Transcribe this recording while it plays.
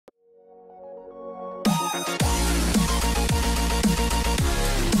Hey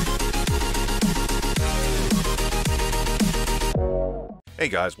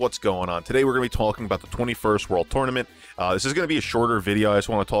guys, what's going on? Today we're going to be talking about the 21st World Tournament. This is going to be a shorter video. I just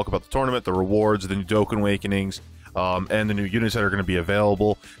want to talk about the tournament, the rewards, the new Dokkan Awakenings, and the new units that are going to be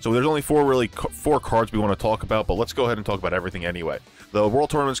available. So there's only four cards we want to talk about, but let's go ahead and talk about everything anyway. The World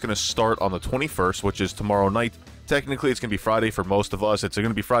Tournament is going to start on the 21st, which is tomorrow night. Technically, it's going to be Friday for most of us. It's going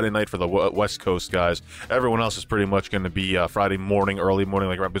to be Friday night for the West Coast guys. Everyone else is pretty much going to be Friday morning, early morning,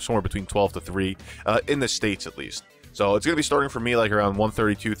 like around somewhere between 12 to 3, in the States at least. So it's going to be starting for me like around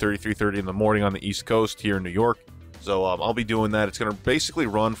 1:30, 2:30, 3:30 in the morning on the East Coast here in New York. So I'll be doing that. It's going to basically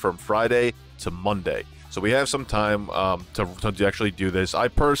run from Friday to Monday. So we have some time to actually do this. I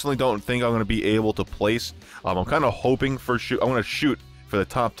personally don't think I'm going to be able to place. I'm kind of hoping for I'm going to shoot for the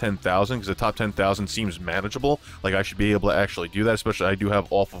top 10,000 because the top 10,000 seems manageable. Like I should be able to actually do that, especially I do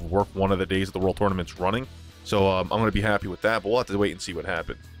have off of work one of the days that the World Tournament's running. So I'm going to be happy with that, but we'll have to wait and see what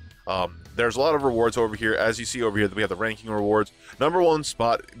happens. There's a lot of rewards over here. As you see over here, we have the ranking rewards. Number one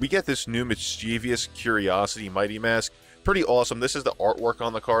spot, we get this new Mischievous Curiosity Mighty Mask. Pretty awesome. This is the artwork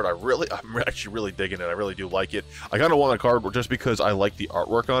on the card. I'm actually really digging it. I really do like it. I kind of want a card just because I like the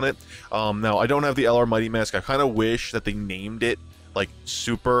artwork on it. Now, I don't have the LR Mighty Mask. I kind of wish that they named it like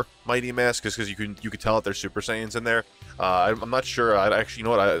Super Mighty Mask, just because you could tell that there's Super Saiyans in there. I'm not sure. You know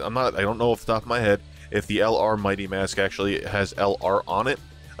what? I don't know off the top of my head if the LR Mighty Mask actually has LR on it.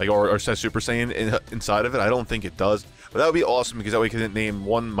 Like, or says Super Saiyan inside of it. I don't think it does, but that would be awesome because that way you can name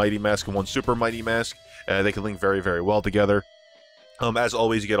one Mighty Mask and one Super Mighty Mask. They can link very, very well together. As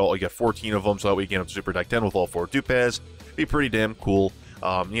always, you get 14 of them, so that way you can get up to Super Deck 10 with all 4 Dupas. Be pretty damn cool.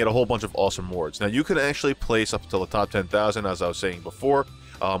 You get a whole bunch of awesome rewards. Now you can actually place up until the top 10,000, as I was saying before.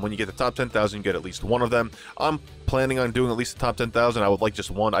 When you get the top 10,000, you get at least one of them. I'm planning on doing at least the top 10,000. I would like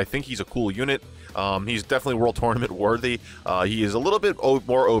just one. I think he's a cool unit. He's definitely World Tournament worthy. He is a little bit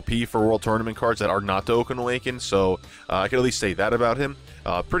more OP for World Tournament cards that are not Dokkan Awaken, so I can at least say that about him.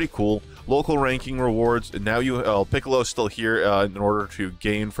 Pretty cool. Local ranking rewards. Now Piccolo's still here in order to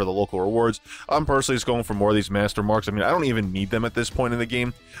gain for the local rewards. I'm personally just going for more of these Master Marks. I mean, I don't even need them at this point in the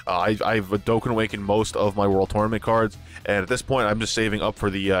game. I've Dokkan Awakened most of my World Tournament cards, and at this point, I'm just saving up for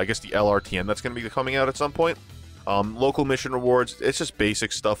the, I guess, the LRTN that's going to be coming out at some point. Local mission rewards, it's just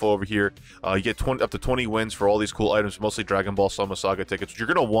basic stuff over here. You get up to 20 wins for all these cool items, mostly Dragon Ball Summer Saga tickets, which you're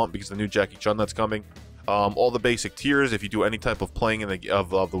going to want because of the new Jackie Chun that's coming. All the basic tiers, if you do any type of playing of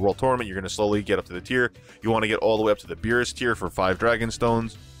the World Tournament, you're going to slowly get up to the tier. You want to get all the way up to the Beerus tier for 5 Dragon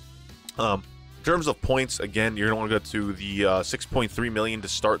Stones. In terms of points, again, you're going to want to go to the 6.3 million to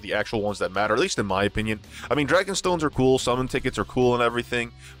start the actual ones that matter, at least in my opinion. I mean, Dragon Stones are cool, summon tickets are cool and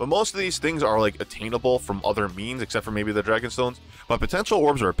everything, but most of these things are like attainable from other means, except for maybe the Dragon Stones. But potential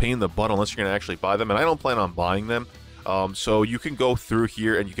orbs are a pain in the butt unless you're going to actually buy them, and I don't plan on buying them. So you can go through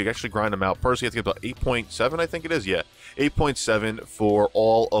here and you can actually grind them out. Personally, you have to get about 8.7, I think it is, yeah. 8.7 for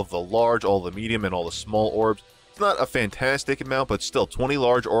all of the large, all the medium, and all the small orbs. It's not a fantastic amount, but still, 20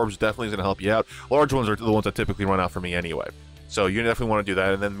 large orbs definitely is going to help you out. Large ones are the ones that typically run out for me anyway. So you definitely want to do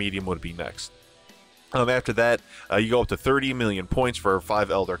that, and then medium would be next. After that, you go up to 30 million points for 5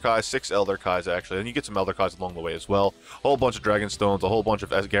 Elder Kais, 6 Elder Kais actually, and you get some Elder Kais along the way as well. A whole bunch of Dragon Stones, a whole bunch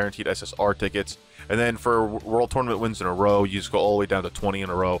of guaranteed SSR tickets, and then for World Tournament wins in a row, you just go all the way down to 20 in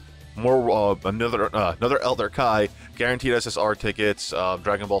a row. More another Elder Kai, guaranteed SSR tickets,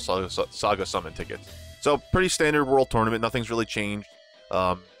 Dragon Ball Saga Summon tickets. So pretty standard World Tournament, nothing's really changed.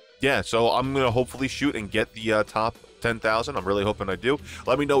 Yeah, so I'm going to hopefully shoot and get the top 10,000. I'm really hoping I do.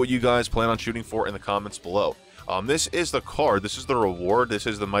 Let me know what you guys plan on shooting for in the comments below. This is the card. This is the reward. This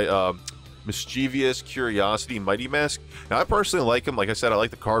is the Mischievous Curiosity Mighty Mask. Now, I personally like him. Like I said, I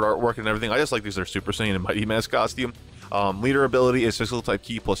like the card artwork and everything. I just like these are Super Saiyan and Mighty Mask costume. Leader ability is Physical Type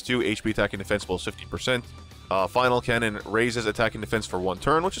Ki +2, HP attack and defense plus 50%. Final Cannon raises attack and defense for 1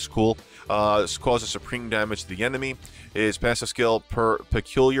 turn, which is cool. Causes supreme damage to the enemy. His passive skill,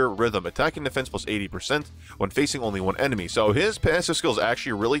 Peculiar Rhythm, attack and defense plus 80% when facing only one enemy. So his passive skill is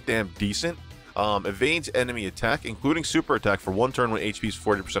actually really damn decent. Evades enemy attack, including super attack for 1 turn when HP is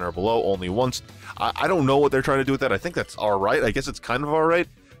 40% or below, only once. I don't know what they're trying to do with that. I think that's alright. I guess it's kind of alright,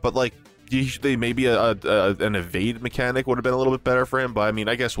 but like, maybe an evade mechanic would have been a little bit better for him, but I mean,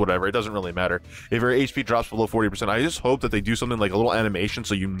 I guess whatever, it doesn't really matter. If your HP drops below 40%, I just hope that they do something like a little animation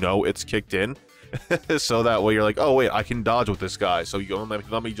so you know it's kicked in, so that way you're like, oh wait, I can dodge with this guy, so you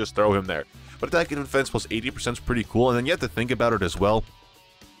let me just throw him there. But attack and defense plus 80% is pretty cool, and then you have to think about it as well.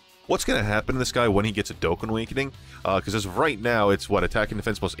 what's going to happen to this guy when he gets a Dokkan Awakening, because as of right now, it's what, attack and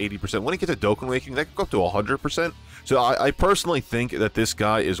defense plus 80%. When he gets a Dokkan Awakening, that could go up to 100%. So I personally think that this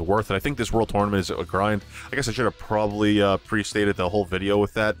guy is worth it. I think this World Tournament is a grind. I guess I should have probably pre-stated the whole video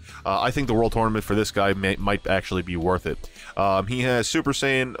with that. I think the World Tournament for this guy might actually be worth it. He has Super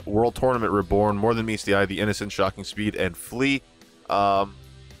Saiyan, World Tournament Reborn, More Than Meets the Eye, the Innocence, Shocking Speed, and Flee.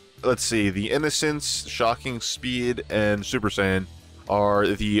 Let's see, the Innocence, Shocking Speed, and Super Saiyan are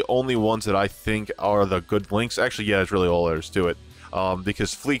the only ones that I think are the good links. Actually, yeah, that's really all there is to it.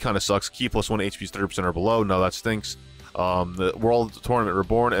 Because Flee kind of sucks. Key plus 1 HP is 30% or below. No, that stinks. The World Tournament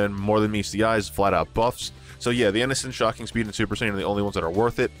Reborn and More Than Meets the Eyes flat out buffs. So yeah, the Innocent, Shocking Speed, and Super Saiyan are the only ones that are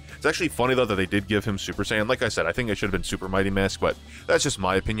worth it. It's actually funny though that they did give him Super Saiyan. Like I said, I think it should have been Super Mighty Mask, but that's just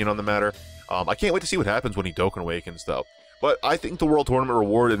my opinion on the matter. I can't wait to see what happens when he Dokkan Awakens though. But I think the World Tournament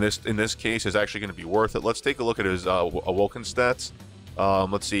reward in this case is actually going to be worth it. Let's take a look at his Awoken stats.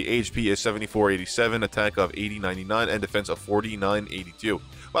 Let's see, HP is 7487, attack of 8099, and defense of 4982.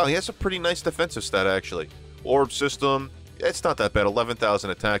 Wow, he has a pretty nice defensive stat, actually. Orb system, it's not that bad.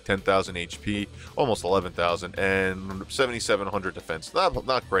 11,000 attack, 10,000 HP, almost 11,000, and 7,700 defense.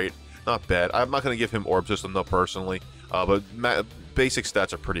 Not great, not bad. I'm not going to give him Orb system, though, personally, but basic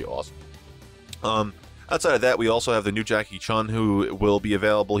stats are pretty awesome. Outside of that, we also have the new Jackie Chun, who will be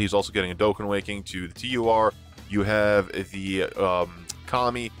available. He's also getting a Dokkan Awakening to the TUR. You have the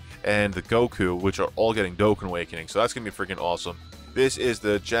Kami and the Goku, which are all getting Dokkan Awakening, so that's going to be freaking awesome. This is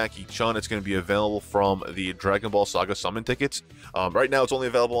the Jackie Chun. It's going to be available from the Dragon Ball Saga Summon tickets. Right now, it's only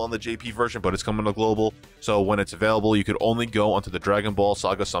available on the JP version, but it's coming to Global. So when it's available, you could only go onto the Dragon Ball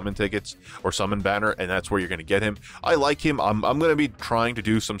Saga Summon tickets or Summon banner, and that's where you're going to get him. I like him. I'm going to be trying to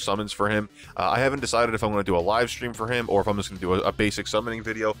do some summons for him. I haven't decided if I'm going to do a live stream for him or if I'm just going to do a basic summoning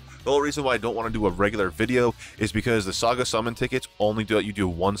video. The whole reason why I don't want to do a regular video is because the Saga Summon tickets only let you do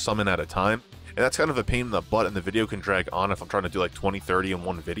one summon at a time. And that's kind of a pain in the butt, and the video can drag on if I'm trying to do like 20, 30 in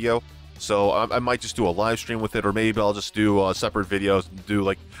one video. So I might just do a live stream with it, or maybe I'll just do separate videos, do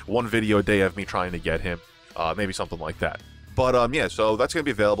like one video a day of me trying to get him, maybe something like that. But yeah, so that's going to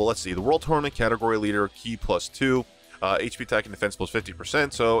be available. Let's see, the World Tournament Category Leader, Key plus 2, HP Attack and Defense plus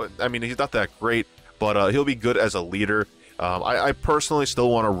 50%. So, I mean, he's not that great, but he'll be good as a leader. I personally still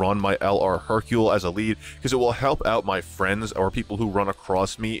want to run my LR Hercule as a lead because it will help out my friends or people who run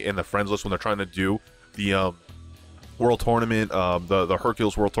across me in the friends list when they're trying to do the World Tournament, the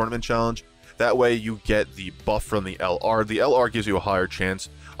Hercules World Tournament Challenge. That way you get the buff from the LR. The LR gives you a higher chance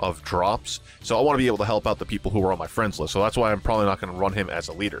of drops, so I want to be able to help out the people who are on my friends list. So that's why I'm probably not going to run him as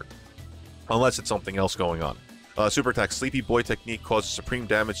a leader, unless it's something else going on. Super attack, Sleepy Boy technique causes supreme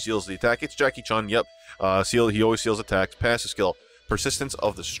damage, seals the attack. It's Jackie Chun, yep. He always seals attacks. Passive skill, Persistence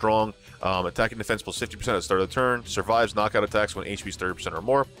of the Strong. Attack and defense plus 50% at the start of the turn. Survives knockout attacks when HP is 30% or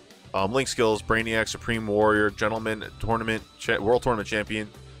more. Link skills, Brainiac, Supreme Warrior, Gentleman, Tournament, World Tournament Champion.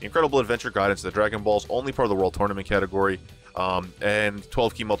 Incredible Adventure Guidance to the Dragon Balls, only part of the World Tournament category. And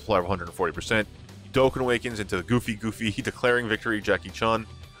 12 key multiplier of 140%. Dokkan Awakens into the Goofy, declaring victory, Jackie Chun.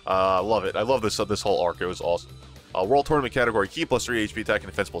 Love it. I love this whole arc. It was awesome. World Tournament category, Key plus 3 HP, attack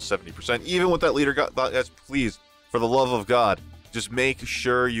and defense plus 70%. Even with that leader, guys, please, for the love of God, just make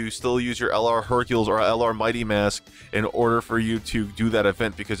sure you still use your LR Hercules or LR Mighty Mask in order for you to do that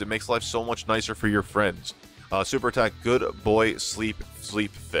event, because it makes life so much nicer for your friends. Super attack, Good Boy Sleep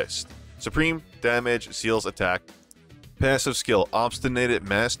Fist. Supreme damage, seals attack. Passive skill, Obstinate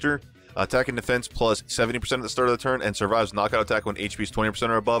Master. Attack and defense plus 70% at the start of the turn, and survives knockout attack when HP is 20%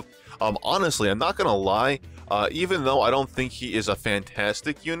 or above. Honestly, I'm not gonna lie, even though I don't think he is a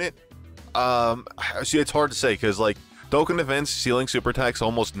fantastic unit, see, it's hard to say, because like Dokkan events, sealing super attacks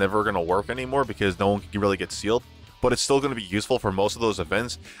almost never gonna work anymore because no one can really get sealed, but it's still gonna be useful for most of those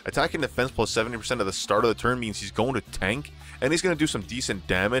events. Attack and defense plus 70% at the start of the turn means he's going to tank, and he's gonna do some decent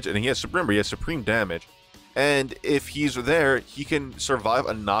damage, and he has supreme damage. And if he's there, he can survive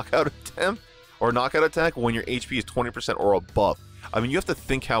a knockout attempt or knockout attack when your HP is 20% or above. I mean, you have to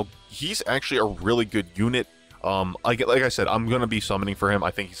think how he's actually a really good unit. Like I said, I'm gonna be summoning for him.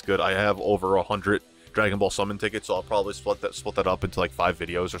 I think he's good. I have over 100 Dragon Ball Summon tickets, so I'll probably split that up into like 5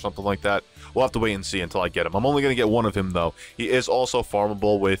 videos or something like that. We'll have to wait and see until I get him. I'm only gonna get one of him though. He is also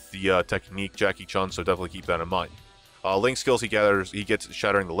farmable with the technique Jackie Chun, so definitely keep that in mind. Link skills, he gets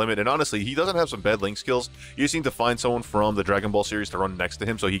Shattering the Limit, and honestly, he doesn't have some bad Link skills. You just need to find someone from the Dragon Ball series to run next to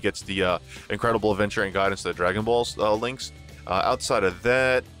him, so he gets the Incredible Adventure and Guidance to the Dragon Balls links. Outside of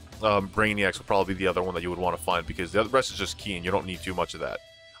that, Brainiacs will probably be the other one that you would want to find, because the rest is just key, and you don't need too much of that.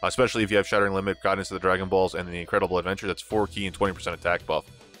 Especially if you have Shattering Limit, Guidance to the Dragon Balls, and the Incredible Adventure, that's 4 key and 20% attack buff.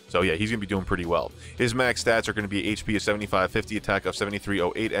 So yeah, he's going to be doing pretty well. His max stats are going to be HP of 7550, attack of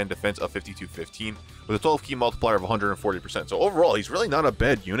 7308, and defense of 5215, with a 12 key multiplier of 140%. So overall, he's really not a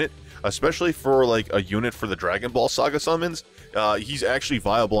bad unit, especially for like a unit for the Dragon Ball Saga summons. He's actually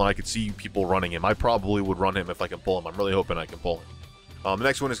viable, and I could see people running him. I probably would run him if I can pull him. I'm really hoping I can pull him. The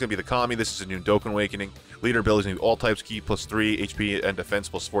next one is going to be the Kami. This is a new Dokkan Awakening. Leader ability is going to be all types key plus 3, HP and defense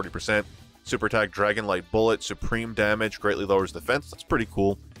plus 40%. Super attack, Dragon Light Bullet, supreme damage, greatly lowers defense. That's pretty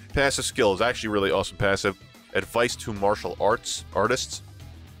cool. Passive skill is actually really awesome passive. Advice to martial artists.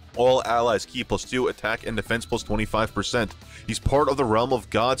 All allies key plus 2, attack and defense plus 25%. He's part of the Realm of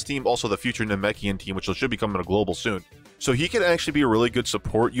Gods team, also the future Namekian team, which should be coming to global soon. So he can actually be a really good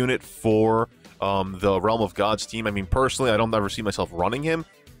support unit for the Realm of Gods team. I mean, personally, I don't ever see myself running him,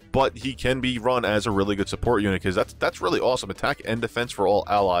 but he can be run as a really good support unit because that's really awesome. Attack and defense for all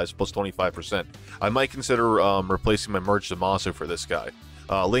allies plus 25%. I might consider replacing my Merge Zamasu for this guy.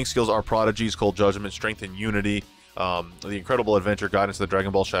 Link skills are Prodigies, Cold Judgment, Strength and Unity, the Incredible Adventure, Guidance to the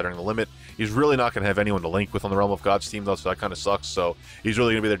Dragon Ball, Shattering the Limit. He's really not going to have anyone to link with on the Realm of Gods team, though, so that kind of sucks. So he's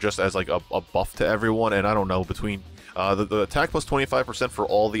really going to be there just as like a buff to everyone, and I don't know, between the attack plus 25% for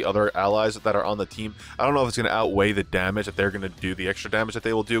all the other allies that are on the team, I don't know if it's going to outweigh the damage that they're going to do, the extra damage that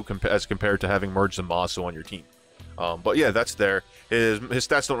they will do as compared to having Merge Zamasu on your team. But yeah, that's there. His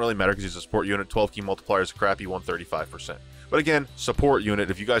stats don't really matter because he's a support unit. 12 key multiplier is a crappy 135%. But again, support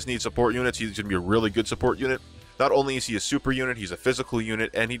unit. If you guys need support units, he's going to be a really good support unit. Not only is he a super unit, he's a physical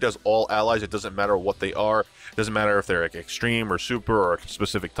unit, and he does all allies. It doesn't matter what they are. It doesn't matter if they're like extreme or super or a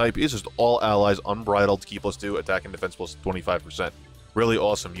specific type. He's just all allies, unbridled, key plus 2, attack and defense plus 25%. Really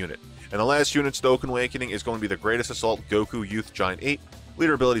awesome unit. And the last unit's Dokkan Awakening is going to be the Greatest Assault Goku Youth Giant 8.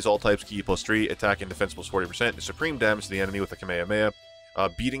 Leader abilities all types key plus 3, attack and defense plus 40%, supreme damage to the enemy with a Kamehameha.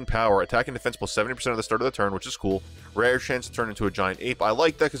 Beating power, attack and defense plus 70% at the start of the turn, which is cool. Rare chance to turn into a giant ape. I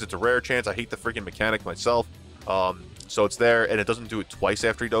like that because it's a rare chance. I hate the freaking mechanic myself. So it's there, and it doesn't do it twice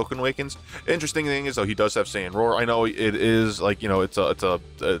after he Dokkan Awakens. Interesting thing is, though, he does have Saiyan Roar. I know it is, like, you know, it's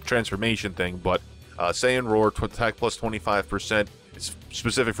a transformation thing, but Saiyan Roar, attack plus 25%. It's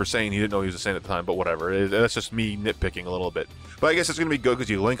specific for Saiyan. He didn't know he was a Saiyan at the time, but whatever. That's just me nitpicking a little bit. But I guess it's going to be good because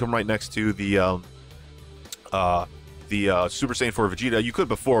you link him right next to the Super Saiyan 4 Vegeta. You could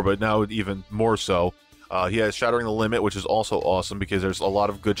before, but now even more so. He has Shattering the Limit, which is also awesome because there's a lot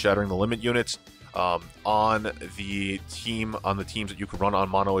of good Shattering the Limit units on the teams that you can run on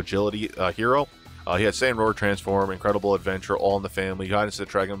Mono Agility Hero. He has Saiyan Roar, Transform, Incredible Adventure, All in the Family, Guidance to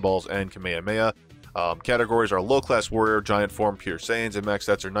the Dragon Balls, and Kamehameha. Categories are Low Class Warrior, Giant Form, Pure Saiyans, and max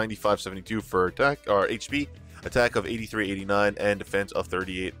stats are 9572 for attack or HP, attack of 8389, and defense of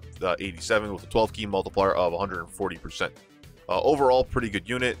 3887 with a 12 key multiplier of 140%. Overall, pretty good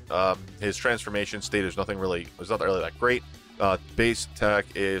unit. His transformation state is not really that great. Base attack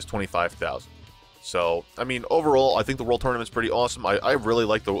is 25,000. So, I mean, overall, I think the World Tournament's pretty awesome. I really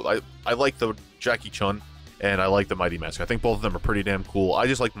like I like the Jackie Chun, and I like the Mighty Mask. I think both of them are pretty damn cool. I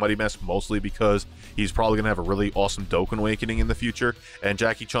just like Mighty Mask mostly because he's probably going to have a really awesome Dokkan Awakening in the future, and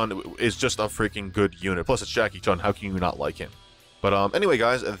Jackie Chun is just a freaking good unit. Plus, it's Jackie Chun. How can you not like him? But anyway,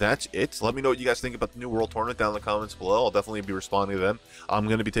 guys, that's it. Let me know what you guys think about the new World Tournament down in the comments below. I'll definitely be responding to them. I'm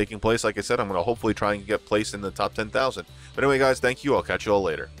going to be taking place. Like I said, I'm going to hopefully try and get placed in the top 10,000. But anyway, guys, thank you. I'll catch you all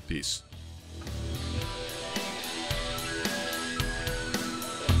later. Peace.